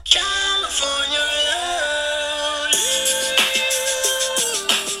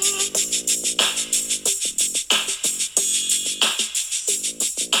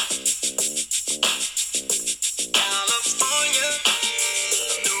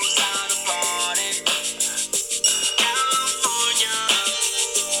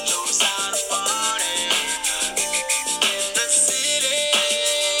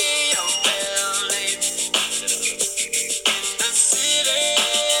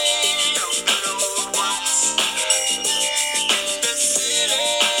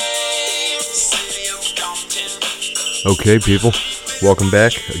Okay, people, welcome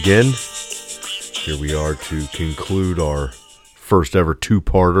back again. Here we are to conclude our first ever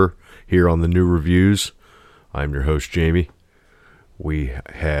two-parter here on the New Reviews. I'm your host, Jamie. We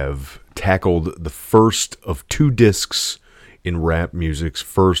have tackled the first of two discs in rap music's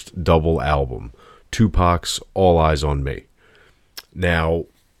first double album, Tupac's All Eyez On Me. Now,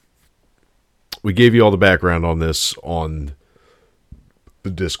 we gave you all the background on this on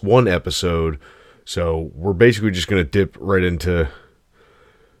the Disc 1 episode, so we're basically just going to dip right into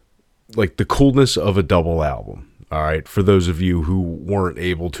like the coolness of a double album. All right, for those of you who weren't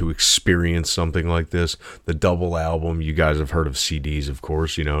able to experience something like this, the double album, you guys have heard of CDs, of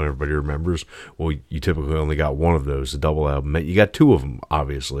course, you know, everybody remembers. Well, you typically only got one of those, the double album. You got two of them,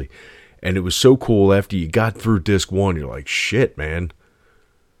 obviously. And it was so cool after you got through disc one, you're like, shit, man.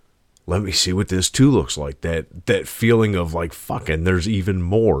 Let me see what this 2 looks like. That feeling of like, fucking, there's even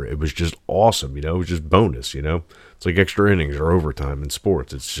more. It was just awesome, you know, it was just bonus, you know. It's like extra innings or overtime in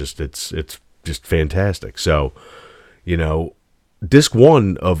sports. It's just fantastic. So, you know, disc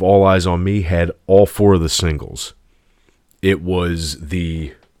 1 of All Eyez On Me had all 4 of the singles. It was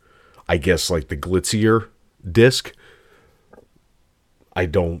the, I guess, like the glitzier disc. I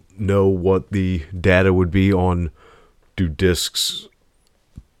don't know what the data would be on, do discs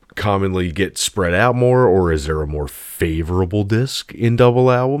commonly get spread out more, or is there a more favorable disc in double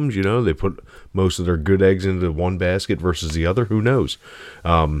albums? You know, they put most of their good eggs into one basket versus the other. Who knows?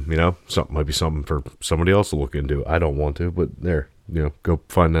 You know, something might be something for somebody else to look into. I don't want to, but there, you know, go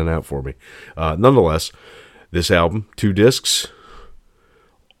find that out for me. Nonetheless, this album, 2 discs,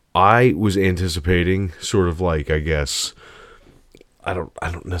 I was anticipating sort of like, I guess, I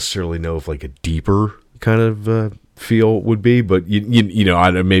don't necessarily know if like a deeper kind of feel would be, but you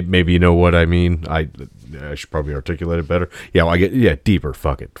know, maybe you know what I mean. I should probably articulate it better. Yeah, deeper.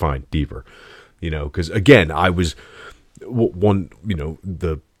 Fuck it, fine, deeper. You know, because again, I was one. You know,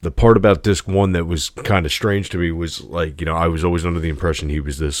 the part about disc 1 that was kind of strange to me was like, you know, I was always under the impression he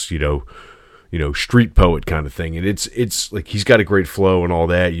was this, you know, street poet kind of thing, and it's like he's got a great flow and all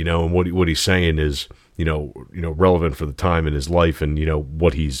that, you know, and what he's saying is, you know, relevant for the time in his life, and you know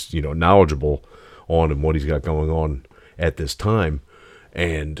what he's, you know, knowledgeable on and what he's got going on at this time.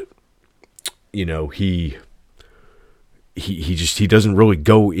 And you know, he doesn't really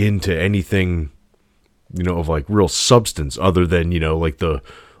go into anything, you know, of like real substance other than, you know, like the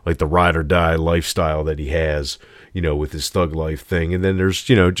ride or die lifestyle that he has, you know, with his thug life thing. And then there's,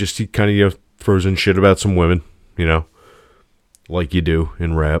 you know, just he kind of, you know, throws in shit about some women, you know, like you do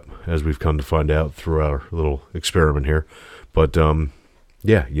in rap, as we've come to find out through our little experiment here. But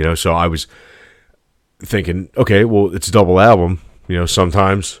yeah, you know, so I was thinking, okay, well, it's a double album, you know,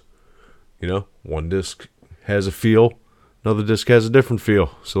 sometimes, you know, one disc has a feel, another disc has a different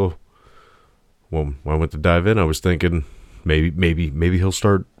feel. So when I went to dive in, I was thinking maybe he'll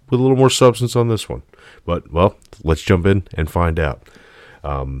start with a little more substance on this one. But well, let's jump in and find out.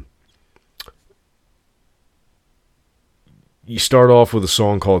 You start off with a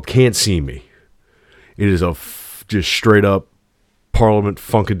song called Can't See Me. It is a just straight up Parliament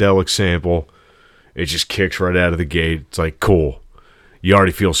Funkadelic sample. It just kicks right out of the gate. It's like, cool. You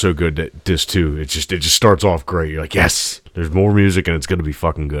already feel so good at disc 2. It just starts off great. You're like, yes, there's more music and it's going to be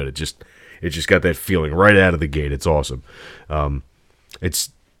fucking good. It just got that feeling right out of the gate. It's awesome.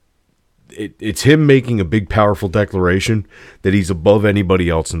 It's him making a big, powerful declaration that he's above anybody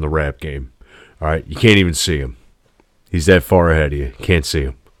else in the rap game. All right, you can't even see him. He's that far ahead of you. Can't see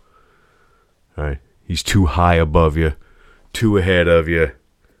him. All right, he's too high above you, too ahead of you.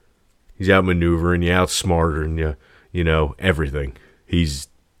 He's outmaneuvering you, outsmarting you, you know, everything.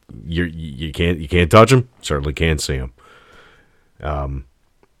 You can't touch him. Certainly can't see him.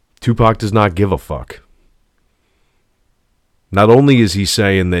 Tupac does not give a fuck. Not only is he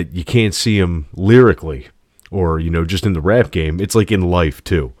saying that you can't see him lyrically, or you know, just in the rap game, it's like in life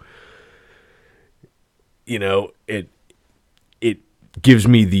too. You know, it gives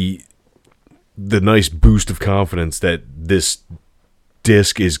me the nice boost of confidence that this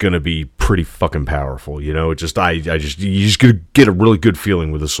disc is going to be pretty fucking powerful. You know, you just get a really good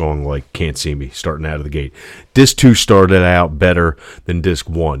feeling with a song like Can't See Me starting out of the gate. Disc 2 started out better than disc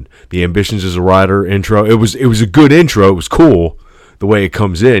 1. The Ambitions as a Rider intro, it was a good intro. It was cool the way it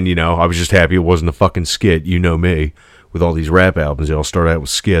comes in, you know. I was just happy it wasn't a fucking skit. You know me, with all these rap albums, they all start out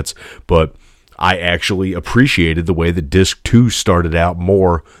with skits, but I actually appreciated the way that disc 2 started out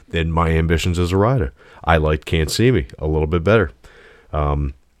more than My Ambitions as a Rider. I liked Can't See Me a little bit better.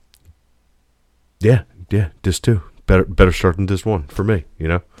 Yeah, disc 2. Better start than disc 1 for me, you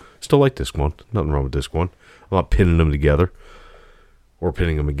know. Still like disc 1. Nothing wrong with disc 1. I'm not pinning them together. or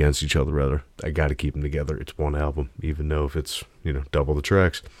pitting them against each other, rather. I got to keep them together. It's one album, even though if it's, double the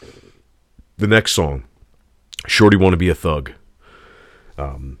tracks. The next song, Shorty Wanna Be a Thug.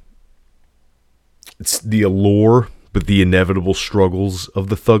 It's the allure, but the inevitable struggles of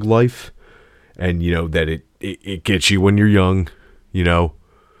the thug life. And, that it gets you when you're young,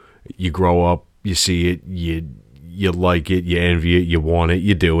 you grow up, you see it, you like it, you envy it, you want it,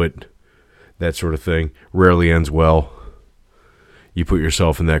 you do it. That sort of thing. Rarely ends well. You put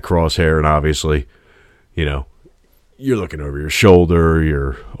yourself in that crosshair, and obviously, you're looking over your shoulder,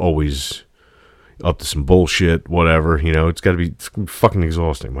 you're always up to some bullshit, whatever, it's got to be fucking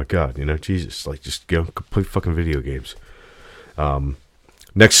exhausting. My God, Jesus, like, just go play fucking video games.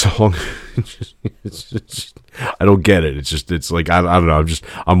 Next song, I don't get it. It's like, I don't know.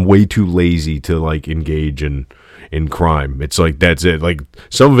 I'm way too lazy to like engage in crime. It's like, that's it. Like,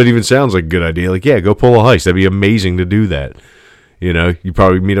 some of it even sounds like a good idea. Like, yeah, go pull a heist. That'd be amazing to do that. You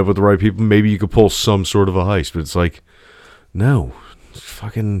probably meet up with the right people. Maybe you could pull some sort of a heist, but it's like, no, it's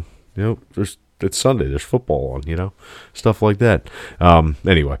fucking, it's Sunday. There's football on, stuff like that.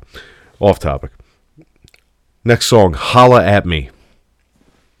 Anyway, off topic. Next song, Holla at Me.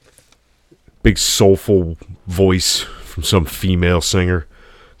 Big soulful voice from some female singer.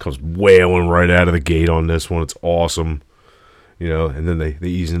 Comes wailing right out of the gate on this one. It's awesome. And then they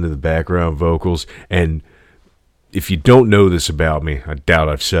ease into the background vocals. And if you don't know this about me, I doubt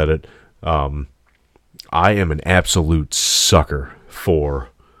I've said it, I am an absolute sucker for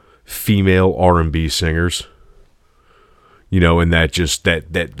female R&B singers. And that just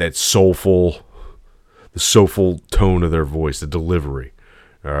that soulful, the soulful tone of their voice, the delivery.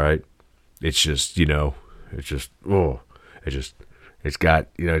 All right. It's just, it just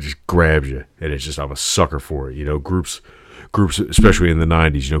grabs you. And it's just, I'm a sucker for it. Groups, especially in the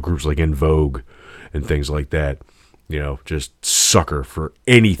 90s, groups like In Vogue and things like that, just sucker for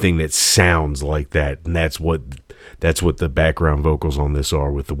anything that sounds like that. And that's what the background vocals on this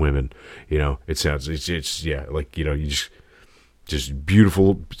are with the women. It sounds, it's yeah, like, you just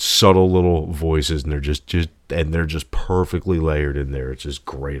beautiful, subtle little voices, and they're just perfectly layered in there. It's just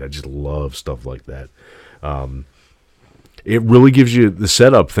great. I just love stuff like that. It really gives you the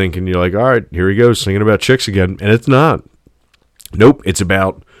setup thinking you're like, all right, here he goes singing about chicks again. And it's not. Nope. It's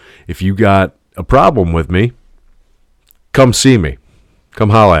about, if you got a problem with me, come see me. Come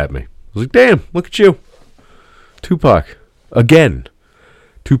holla at me. I was like, damn, look at you. Tupac. Again.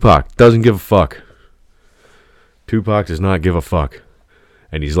 Tupac doesn't give a fuck. Tupac does not give a fuck.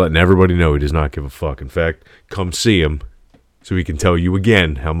 And he's letting everybody know he does not give a fuck. In fact, come see him so he can tell you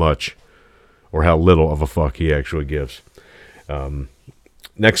again how much or how little of a fuck he actually gives.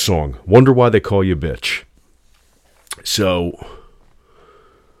 Next song, Wonder Why They Call You Bitch. So,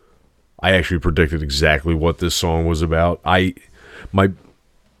 I actually predicted exactly what this song was about. My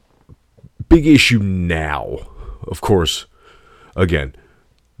big issue now, of course, again,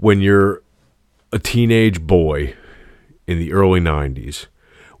 when you're a teenage boy in the early 90s,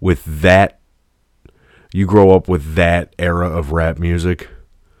 with that, you grow up with that era of rap music,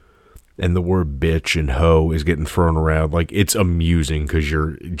 and the word bitch and hoe is getting thrown around, like, it's amusing because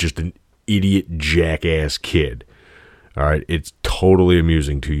you're just an idiot jackass kid. All right, it's totally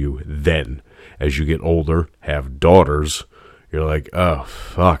amusing to you. Then, as you get older, have daughters, you're like, oh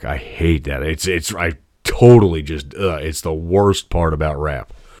fuck, I hate that. I totally just, it's the worst part about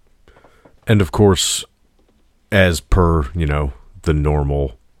rap. And of course, as per, the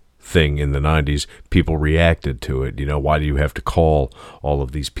normal thing in the 90s, people reacted to it. Why do you have to call all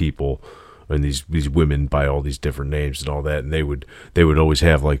of these people and these women by all these different names and all that? And they would always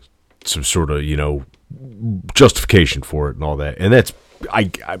have like some sort of, justification for it and all that. And that's, I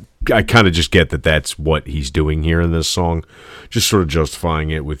kind of just get that that's what he's doing here in this song, just sort of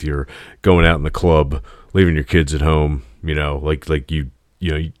justifying it with your going out in the club, leaving your kids at home, like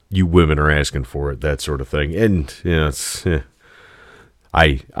you women are asking for it, that sort of thing. And it's,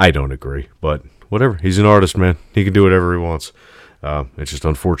 I don't agree, but whatever. He's an artist, man. He can do whatever he wants. It's just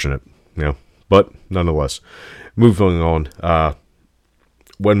unfortunate, but nonetheless, moving on.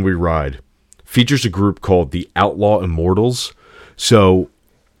 When We Ride features a group called the Outlaw Immortals. So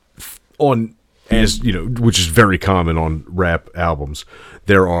which is very common on rap albums,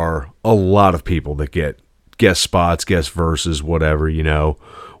 there are a lot of people that get guest spots, guest verses, whatever,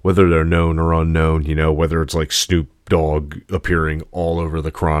 whether they're known or unknown, whether it's like Snoop Dogg appearing all over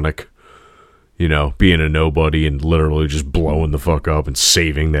the Chronic, being a nobody and literally just blowing the fuck up and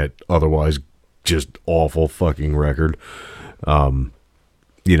saving that otherwise just awful fucking record.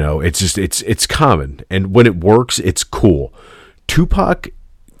 It's just, it's common. And when it works, it's cool. Tupac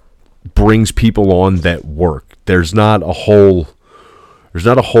brings people on that work. There's not a whole there's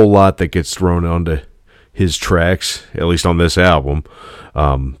not a whole lot that gets thrown onto his tracks, at least on this album,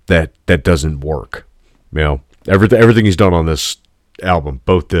 that doesn't work. You know, everything he's done on this album,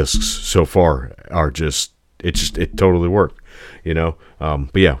 both discs so far, are it totally worked. You know,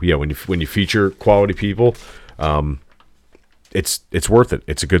 but yeah, when you feature quality people, it's worth it.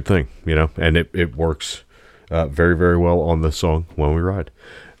 It's a good thing, you know, and it works very, very well on the song When We Ride.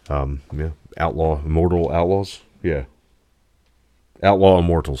 Immortal Outlaws, yeah, Outlaw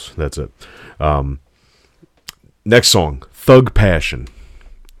Immortals. That's it. Next song, Thug Passion.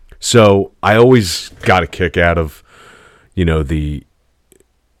 So I always got a kick out of, you know, the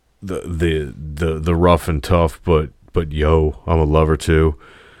rough and tough, but yo, I'm a lover too.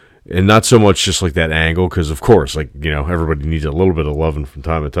 And not so much just like that angle, because of course, like, you know, everybody needs a little bit of loving from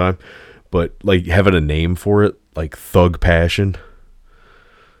time to time, but like having a name for it, like Thug Passion,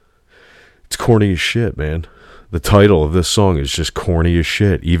 it's corny as shit, man. The title of this song is just corny as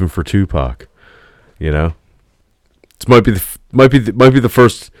shit, even for Tupac. You know, it might be the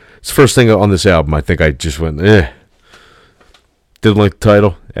first. It's the first thing on this album. I think I just went, didn't like the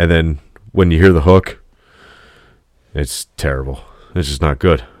title, and then when you hear the hook, it's terrible. It's just not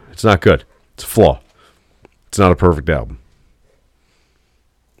good. It's not good. It's a flaw. It's not a perfect album.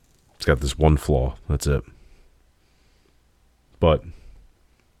 It's got this one flaw. That's it. But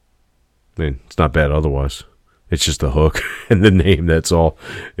I mean, it's not bad otherwise. It's just the hook and the name. That's all.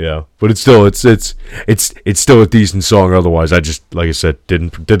 Yeah, but it's still still a decent song. Otherwise, I just, like I said,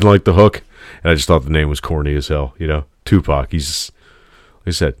 didn't like the hook, and I just thought the name was corny as hell. You know, Tupac. He's, like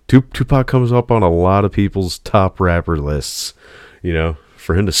I said, Tupac comes up on a lot of people's top rapper lists. You know,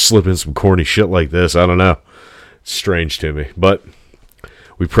 for him to slip in some corny shit like this, I don't know. It's strange to me, but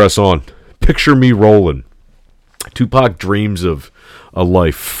we press on. Picture Me Rollin'. Tupac dreams of a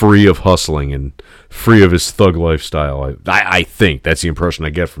life free of hustling and free of his thug lifestyle. I think that's the impression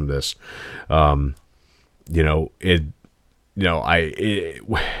I get from this. For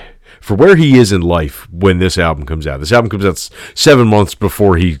where he is in life when this album comes out. This album comes out 7 months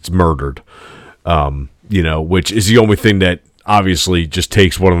before he's murdered. Which is the only thing that obviously just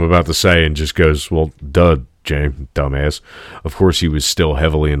takes what I'm about to say and just goes, well, duh, James, dumbass. Of course he was still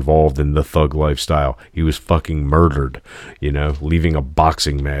heavily involved in the thug lifestyle. He was fucking murdered, leaving a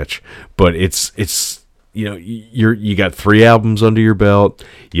boxing match. But it's you got 3 albums under your belt.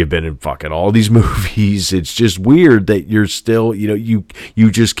 You've been in fucking all these movies. It's just weird that you're still, you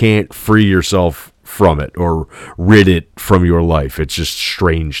just can't free yourself from it or rid it from your life. It's just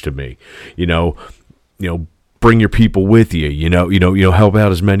strange to me. Bring your people with you, help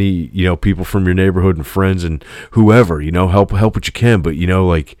out as many, people from your neighborhood and friends and whoever, help what you can. But, you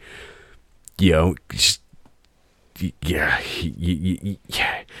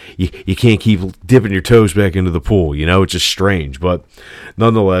can't keep dipping your toes back into the pool, it's just strange. But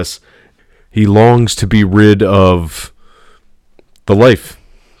nonetheless, he longs to be rid of the life.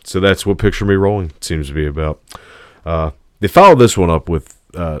 So that's what Picture Me Rolling seems to be about. They followed this one up with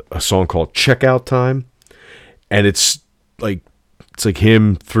a song called Checkout Time. And it's like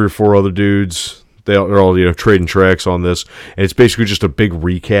him, 3 or 4 other dudes. They're all trading tracks on this, and it's basically just a big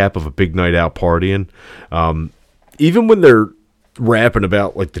recap of a big night out partying. Even when they're rapping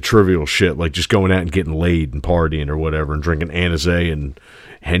about like the trivial shit, like just going out and getting laid and partying or whatever, and drinking Anize and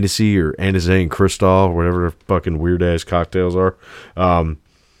Hennessy or Anize and Cristal, or whatever their fucking weird ass cocktails are.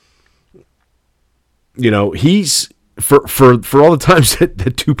 He's. For all the times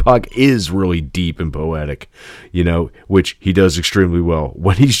that Tupac is really deep and poetic, which he does extremely well.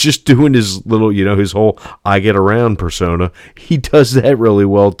 When he's just doing his little, his whole I get around persona, he does that really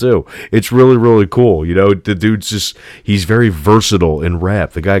well too. It's really, really cool. The dude's he's very versatile in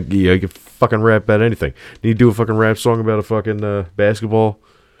rap. The guy, he can fucking rap about anything. Did he do a fucking rap song about a fucking basketball?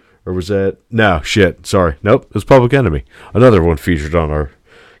 Or was that? No, shit. Sorry. Nope. It was Public Enemy. Another one featured on our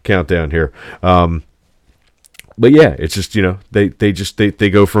countdown here. But yeah, it's just, they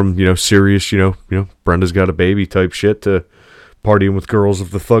go from, serious, Brenda's got a baby type shit to partying with girls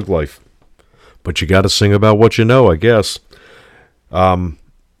of the thug life. But you got to sing about what you know, I guess.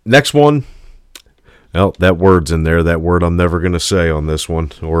 Next one. Well, that word's in there. That word I'm never going to say on this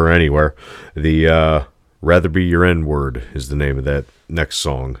one or anywhere. The Rather Be Your N-Word is the name of that next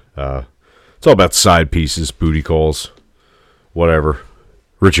song. It's all about side pieces, booty calls, whatever.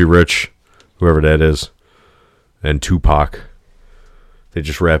 Richie Rich, whoever that is. And Tupac. They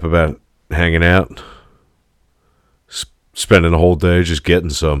just rap about hanging out, spending a whole day just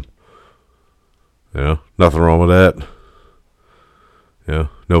getting some. Nothing wrong with that.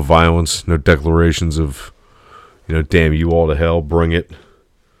 No violence, no declarations of, damn you all to hell, bring it.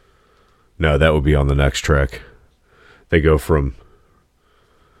 No, that would be on the next track. They go from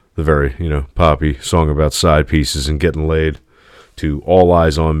the very, poppy song about side pieces and getting laid, to All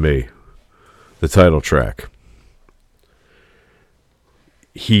Eyez On Me, the title track.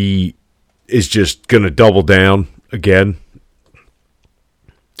 He is just going to double down again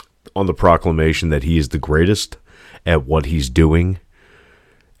on the proclamation that he is the greatest at what he's doing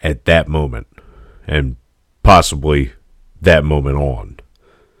at that moment, and possibly that moment on.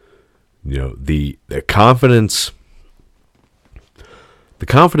 The confidence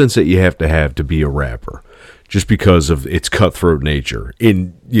that you have to be a rapper, just because of its cutthroat nature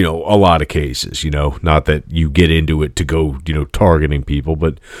in, a lot of cases, not that you get into it to go, targeting people,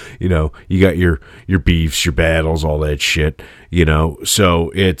 but, you got your beefs, your battles, all that shit,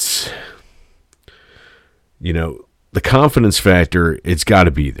 so it's, the confidence factor, it's got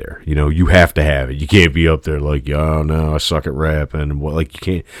to be there. You have to have it. You can't be up there like, oh no, I suck at rapping, and like you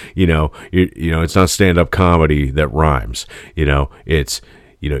can't. It's not stand-up comedy that rhymes. It's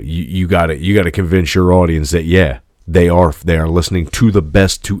you got to convince your audience that they are listening to the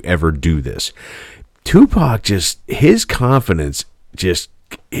best to ever do this. Tupac, just his confidence,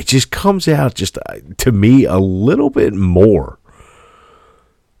 it just comes out just to me a little bit more.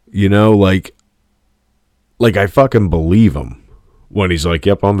 Like I fucking believe him when he's like,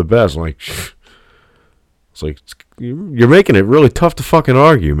 yep, I'm the best. I'm like, it's like, you're making it really tough to fucking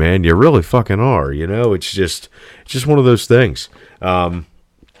argue, man. You really fucking are. It's just one of those things. It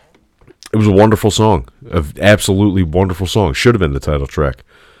was a wonderful song, an absolutely wonderful song. Should have been the title track.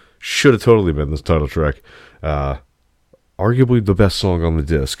 Should have totally been the title track. Arguably the best song on the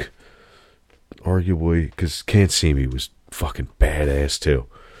disc. Arguably, because Can't See Me was fucking badass too.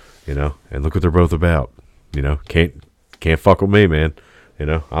 And look what they're both about. Can't fuck with me, man.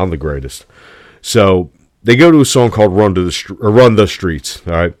 I'm the greatest. So they go to a song called Run the Streets.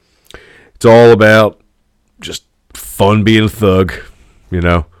 All right, it's all about just fun being a thug.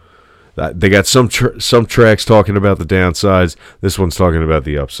 They got some tracks talking about the downsides. This one's talking about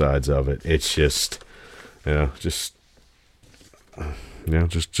the upsides of it. It's just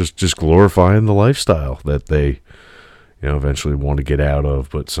glorifying the lifestyle that they eventually want to get out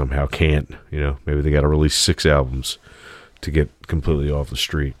of, but somehow can't. Maybe they got to release 6 albums to get completely off the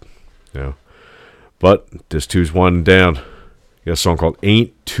street. But this two's winding down. You got a song called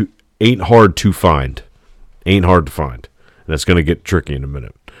Ain't Hard to Find. Ain't Hard to Find. And that's going to get tricky in a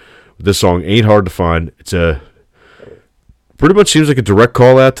minute. But this song, Ain't Hard to Find, it's pretty much seems like a direct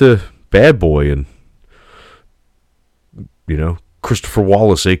call out to Bad Boy and, Christopher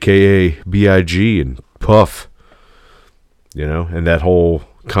Wallace, a.k.a. B.I.G. and Puff. And that whole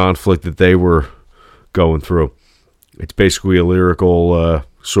conflict that they were going through. It's basically a lyrical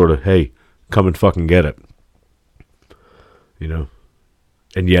sort of, hey, come and fucking get it. And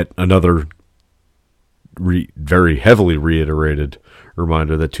yet another very heavily reiterated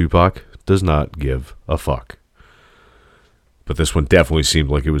reminder that Tupac does not give a fuck. But this one definitely seemed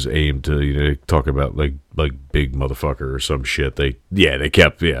like it was aimed to, talk about like big motherfucker or some shit. It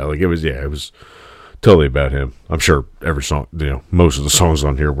was totally about him. I'm sure every song, most of the songs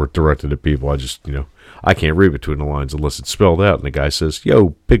on here were directed at people. I just, I can't read between the lines unless it's spelled out. And the guy says,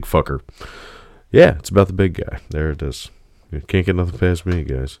 yo, big fucker. Yeah, it's about the big guy. There it is. You can't get nothing past me,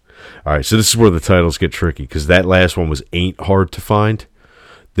 guys. All right, so this is where the titles get tricky, because that last one was Ain't Hard to Find.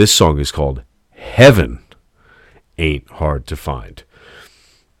 This song is called Heaven Ain't Hard to Find.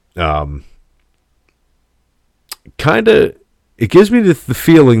 Kind of, it gives me the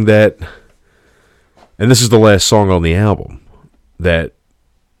feeling that, and this is the last song on the album, that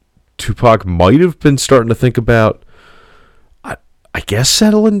Tupac might have been starting to think about, I guess,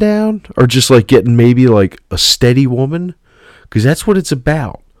 settling down, or just like getting maybe like a steady woman, because that's what it's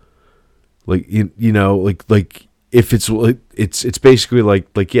about. Like like if it's basically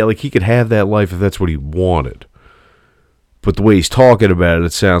like he could have that life if that's what he wanted. But the way he's talking about it,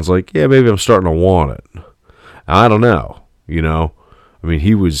 it sounds like, maybe I'm starting to want it. I don't know. I mean,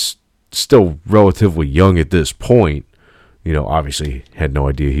 he was still relatively young at this point. Obviously had no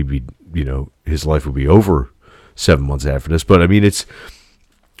idea he'd be, his life would be over 7 months after this. But I mean, it's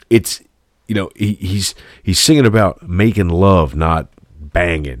he's singing about making love, not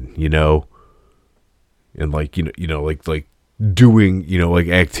banging, and like doing, like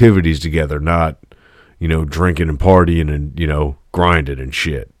activities together, not, drinking and partying and, grinding and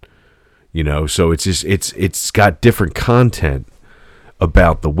shit, so it's just, it's got different content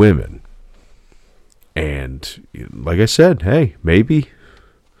about the women. And like I said, hey, maybe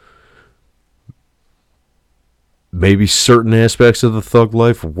certain aspects of the thug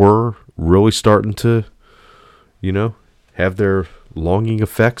life were really starting to, have their longing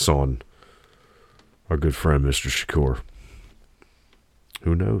effects on our good friend Mr. Shakur.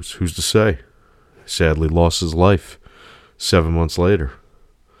 Who knows? Who's to say? Sadly lost his life 7 months later.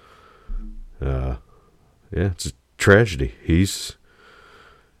 Yeah, it's a tragedy. He's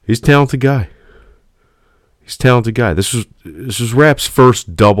a talented guy. He's a talented guy. This was rap's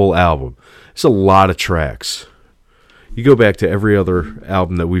first double album. It's a lot of tracks. You go back to every other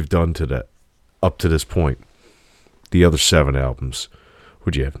album that we've done up to this point. The other 7 albums.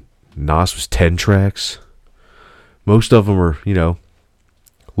 What'd you have? Nas was 10 tracks. Most of them are,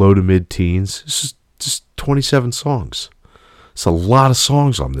 low to mid-teens. This is just 27 songs. It's a lot of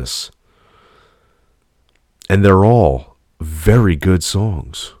songs on this. And they're all very good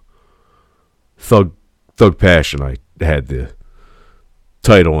songs. Thug Passion, I had the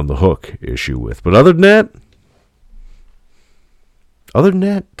title and the hook issue with. But other than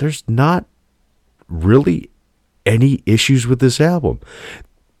that, there's not really any issues with this album.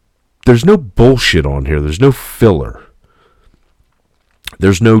 There's no bullshit on here. There's no filler.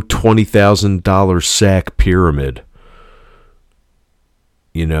 There's no $20,000 sack pyramid.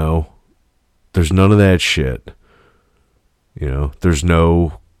 There's none of that shit. There's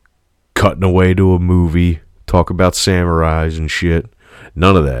no cutting away to a movie, talk about samurais and shit.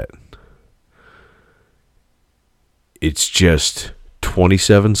 None of that. It's just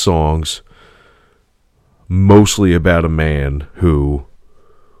 27 songs, mostly about a man who,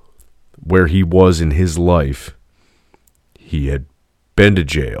 where he was in his life, he had been to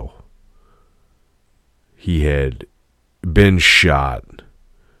jail. He had been shot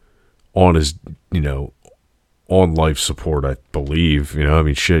on his, on life support, I believe.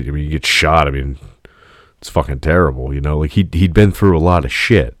 Shit. You get shot. It's fucking terrible. He'd been through a lot of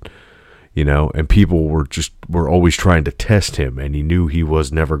shit. And people were always trying to test him, and he knew he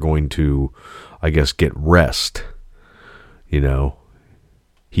was never going to, I guess, get rest.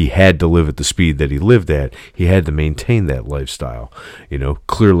 He had to live at the speed that he lived at. He had to maintain that lifestyle.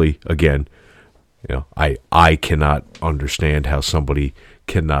 Clearly, again, I cannot understand how somebody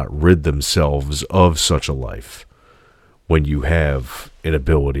cannot rid themselves of such a life when you have an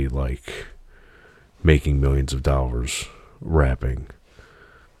ability like making millions of dollars rapping.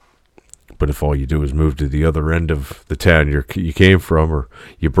 But if all you do is move to the other end of the town you came from, or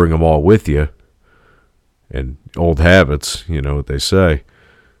you bring them all with you, and old habits, what they say,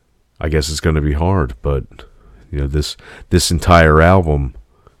 I guess it's going to be hard. But this entire album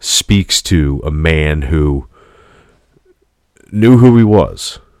speaks to a man who knew who he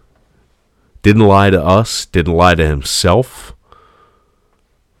was, didn't lie to us, didn't lie to himself.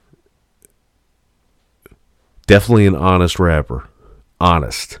 Definitely an honest rapper.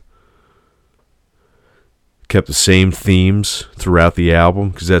 Honest. Kept the same themes throughout the album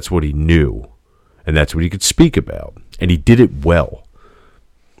because that's what he knew. And that's what he could speak about. And he did it well.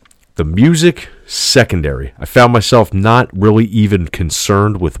 The music, secondary. I found myself not really even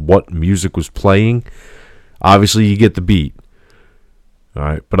concerned with what music was playing. Obviously, you get the beat. All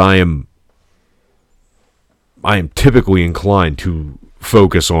right, but I am typically inclined to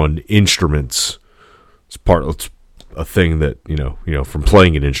focus on instruments. It's a thing that, from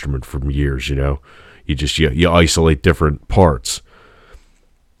playing an instrument for years, you isolate different parts.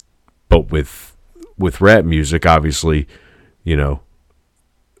 But with rap music, obviously, the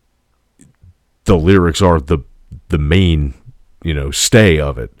lyrics are the main, stay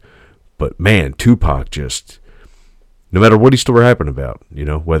of it. But man, Tupac just, no matter what he's still rapping about,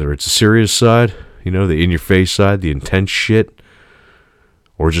 whether it's a serious side, the in-your-face side, the intense shit,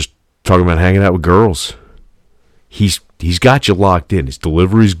 or just talking about hanging out with girls, he's got you locked in. His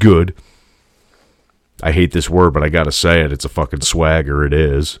delivery's good. I hate this word, but I gotta say it. It's a fucking swagger. It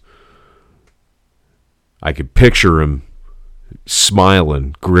is. I could picture him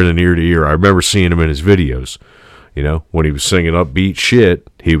smiling, grinning ear to ear. I remember seeing him in his videos. When he was singing upbeat shit,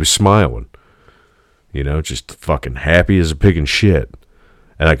 he was smiling. Just fucking happy as a pig in shit.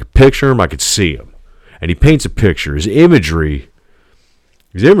 And I could picture him, I could see him. And he paints a picture. His imagery's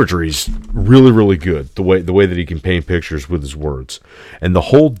really, really good. The way that he can paint pictures with his words. And the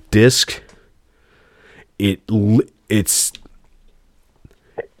whole disc, it's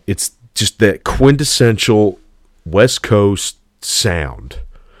just that quintessential West Coast sound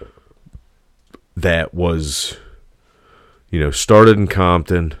that was, started in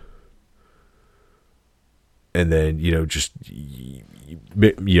Compton, and then, just, you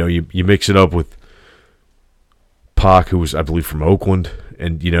mix it up with Pac, who was, I believe, from Oakland,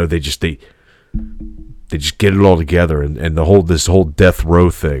 and, they just get it all together, and this whole death row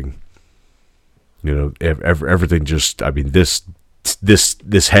thing, everything just,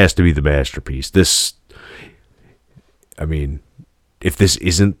 this has to be the masterpiece. If this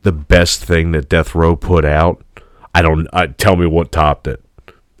isn't the best thing that Death Row put out, tell me what topped it.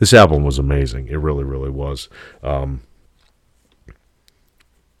 This album was amazing. It really, really was.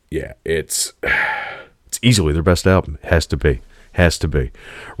 Yeah, it's easily their best album. It has to be. Has to be.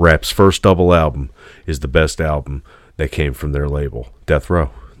 Rap's first double album is the best album that came from their label, Death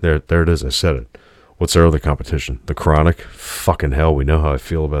Row. There it is. I said it. What's their other competition? The Chronic? Fucking hell, we know how I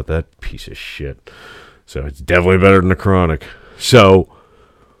feel about that piece of shit. So it's definitely better than The Chronic. So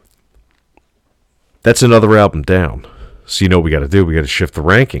that's another album down. So you know what we got to do? We got to shift the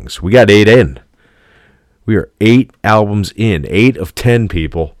rankings. We got 8 in. We are 8 albums in. 8 of 10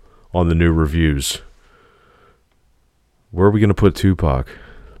 people on the new reviews. Where are we going to put Tupac?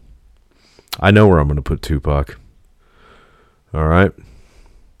 I know where I'm going to put Tupac. All right.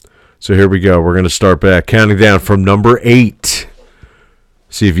 So here we go. We're going to start back, counting down from number 8.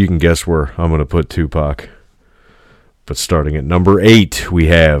 See if you can guess where I'm going to put Tupac. But starting at number 8, we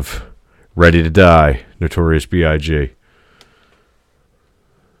have Ready to Die, Notorious B.I.G.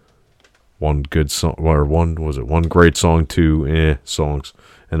 One good song, or one great song, 2 songs,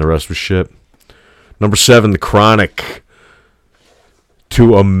 and the rest was shit. Number 7, The Chronic.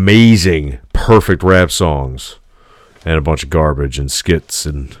 2 amazing, perfect rap songs, and a bunch of garbage and skits,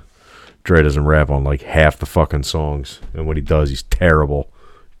 and Dre doesn't rap on like half the fucking songs, and when he does, he's terrible.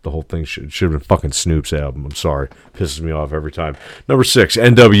 The whole thing should have been fucking Snoop's album. I'm sorry. Pisses me off every time. Number 6,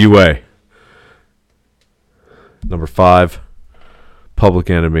 NWA. Number 5, Public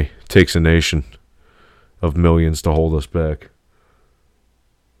Enemy. Takes a nation of millions to hold us back.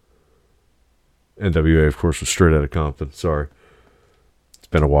 NWA, of course, was straight out of Compton. Sorry. It's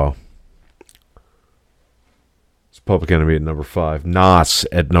been a while. It's Public Enemy at number 5. Nas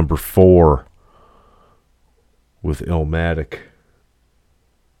at number 4 with Illmatic.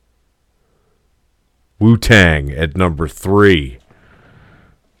 Wu-Tang at number 3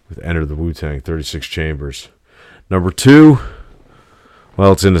 with Enter the Wu-Tang, 36 Chambers. Number 2,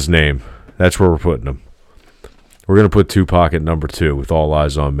 well, it's in his name. That's where we're putting him. We're going to put Tupac at number 2 with All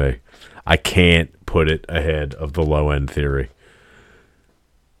Eyez On Me. I can't put it ahead of the Low End Theory.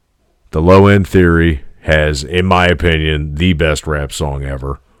 The Low End Theory has, in my opinion, the best rap song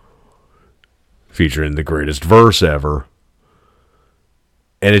ever, featuring the greatest verse ever.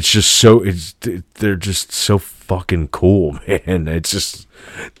 And it's just so, they're just so fucking cool, man.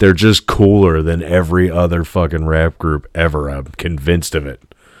 They're just cooler than every other fucking rap group ever. I'm convinced of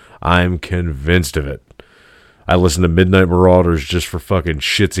it. I listen to Midnight Marauders just for fucking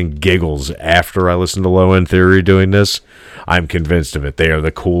shits and giggles after I listen to Low End Theory doing this. I'm convinced of it. They are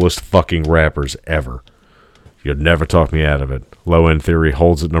the coolest fucking rappers ever. You'll never talk me out of it. Low End Theory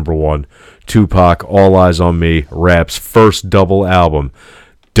holds at number 1. Tupac, All Eyez On Me, Rap's first double album,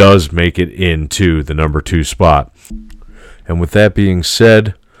 does make it into the number 2 spot. And with that being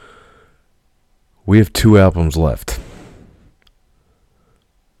said, we have 2 albums left.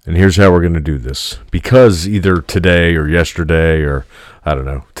 And here's how we're going to do this. Because either today or yesterday or, I don't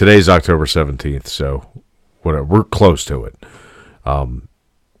know, today's October 17th, so whatever, we're close to it.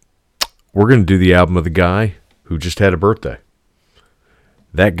 We're going to do the album of the guy who just had a birthday.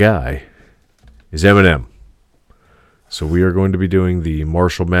 That guy is Eminem. So we are going to be doing the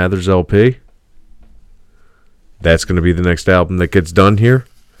Marshall Mathers LP. That's going to be the next album that gets done here.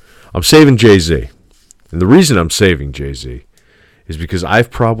 I'm saving Jay-Z. And the reason I'm saving Jay-Z is because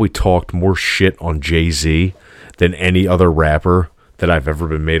I've probably talked more shit on Jay-Z than any other rapper that I've ever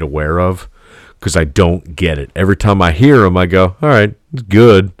been made aware of, because I don't get it. Every time I hear him, I go, all right, it's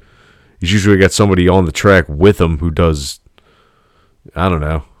good. He's usually got somebody on the track with him who does, I don't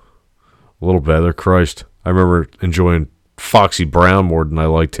know, a little better. Christ. I remember enjoying Foxy Brown more than I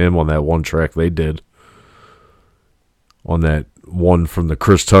liked him on that one track they did. On that one from the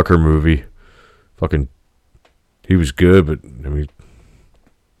Chris Tucker movie. Fucking, he was good, but, I mean,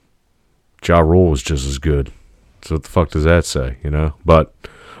 Ja Rule was just as good. So what the fuck does that say, you know? But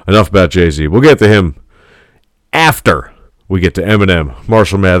enough about Jay-Z. We'll get to him after we get to Eminem,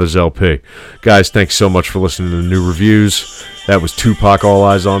 Marshall Mathers LP. Guys, thanks so much for listening to the new reviews. That was Tupac, All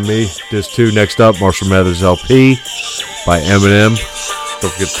Eyez On Me. Disc 2. Next up, Marshall Mathers LP by Eminem.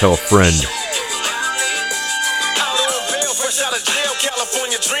 Don't forget to tell a friend.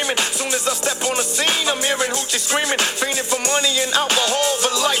 Screaming, fiending for money and alcohol,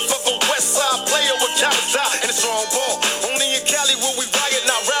 the life of a West Side player with cowards out and a strong ball. Only in Cali will we riot,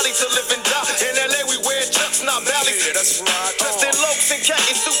 not rally to live and die. In LA we wear chucks, not valleys. Yeah, that's right. Dressed in locs and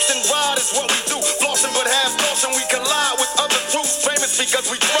khaki suits and ride is what we do. Flossing but half caution, we collide with other troops. Famous because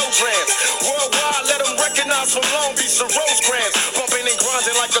we program. Worldwide, let them recognize from Long Beach to Rosecrans. Bumping and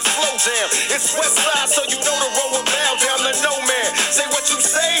grinding like a slow jam. It's West Side, so you know the road will bow down to no man. Say what you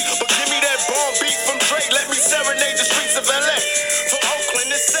say, but give me that bomb beat from Drake. Let me serenade the streets of LA. From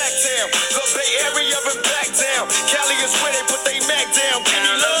Oakland to Cali is where they put they Mac down. Give me